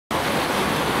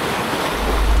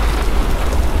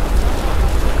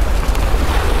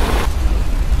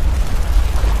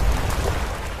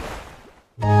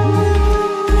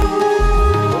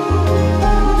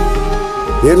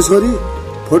हेर छोरी,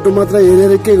 फोटो मात्र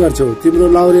हेरेर के गर्छौ? तिम्रो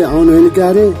लाउरे आउनु होइन क्या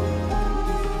रे?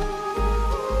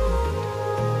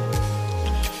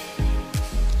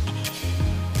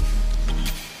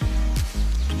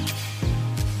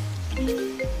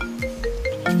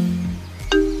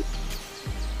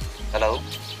 हेलो,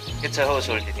 के छ हो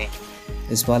सोल्टिनी?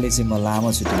 यसपालि चाहिँ म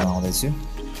लामो छुट्टीमा आउँदैछु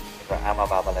र आमा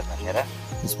बाबालाई भनेर।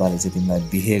 यसपालि चाहिँ तिमीलाई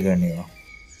बिहे गर्ने हो।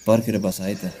 पर्खेर बस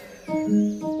है त।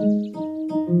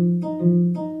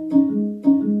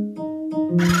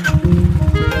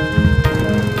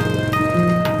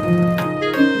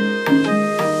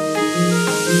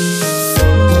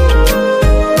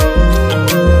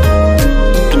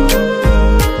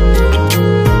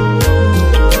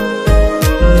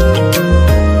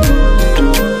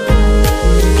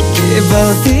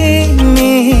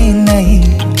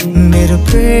 मेरो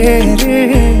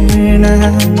प्रेरणा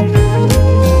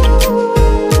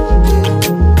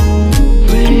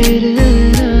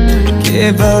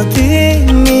केवल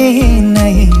तिमी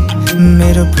नै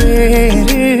मेरो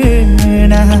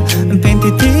प्रेरणा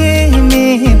बिन्ती तिमी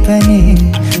पनि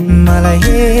मलाई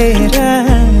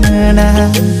हेरना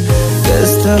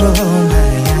कस्तो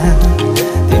माया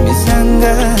तिमीसँग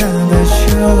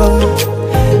बस्यो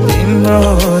तिम्रो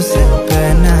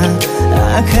सपना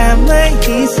आँखामै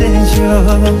सजो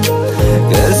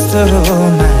कस्तो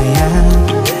माया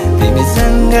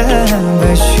तिमीसँग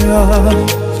बस्यो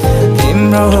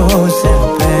तिम्रो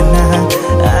सपना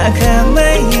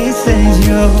आँखामै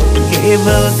सजो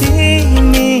केवल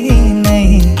तिमी नै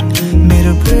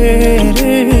मेरो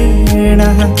प्रेरणा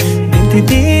बिन्ती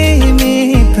तिमी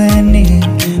पनि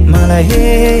मलाई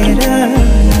हेरना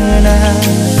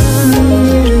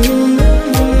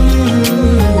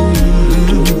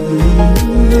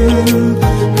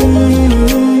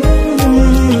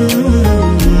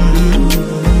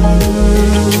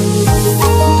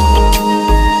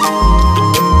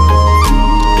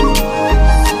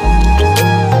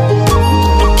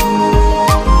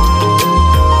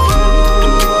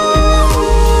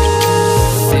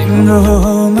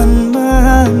मनमा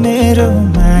मेरो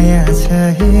माया छ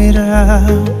हेर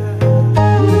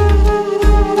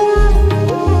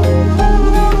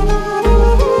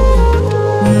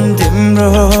तिम्रो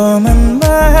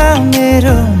मनमा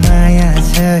मेरो माया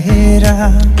छ हेर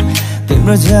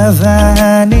तिम्रो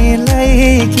जवानीलाई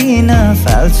किन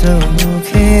फाल्छौ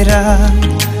खेर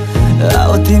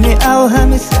आऊ तिमी आऊ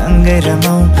हामी सँगै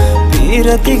रमाऊ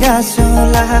पिरती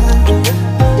गाँसौँला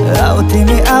आऊ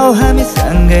तिमी आऊ हामी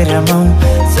सँगै रमाऊ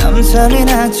सँगसँगै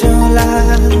नाचौँला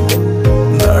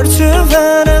गर्छु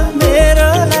भन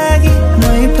मेरो लागि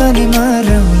मै पनि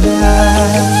मरौँला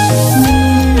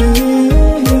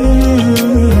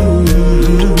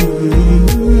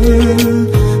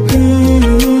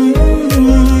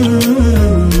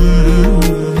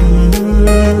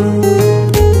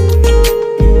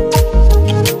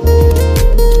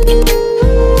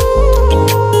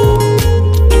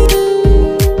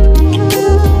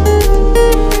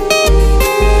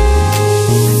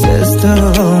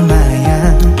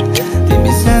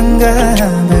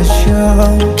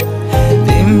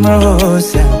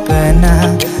सपना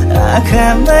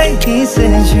आँखामै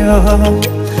सजो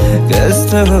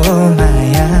कस्तो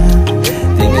माया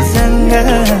तिमीसँग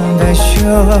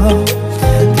बस्यो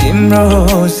तिम्रो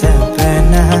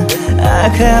सपना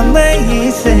आँखामै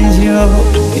सजो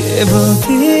केवल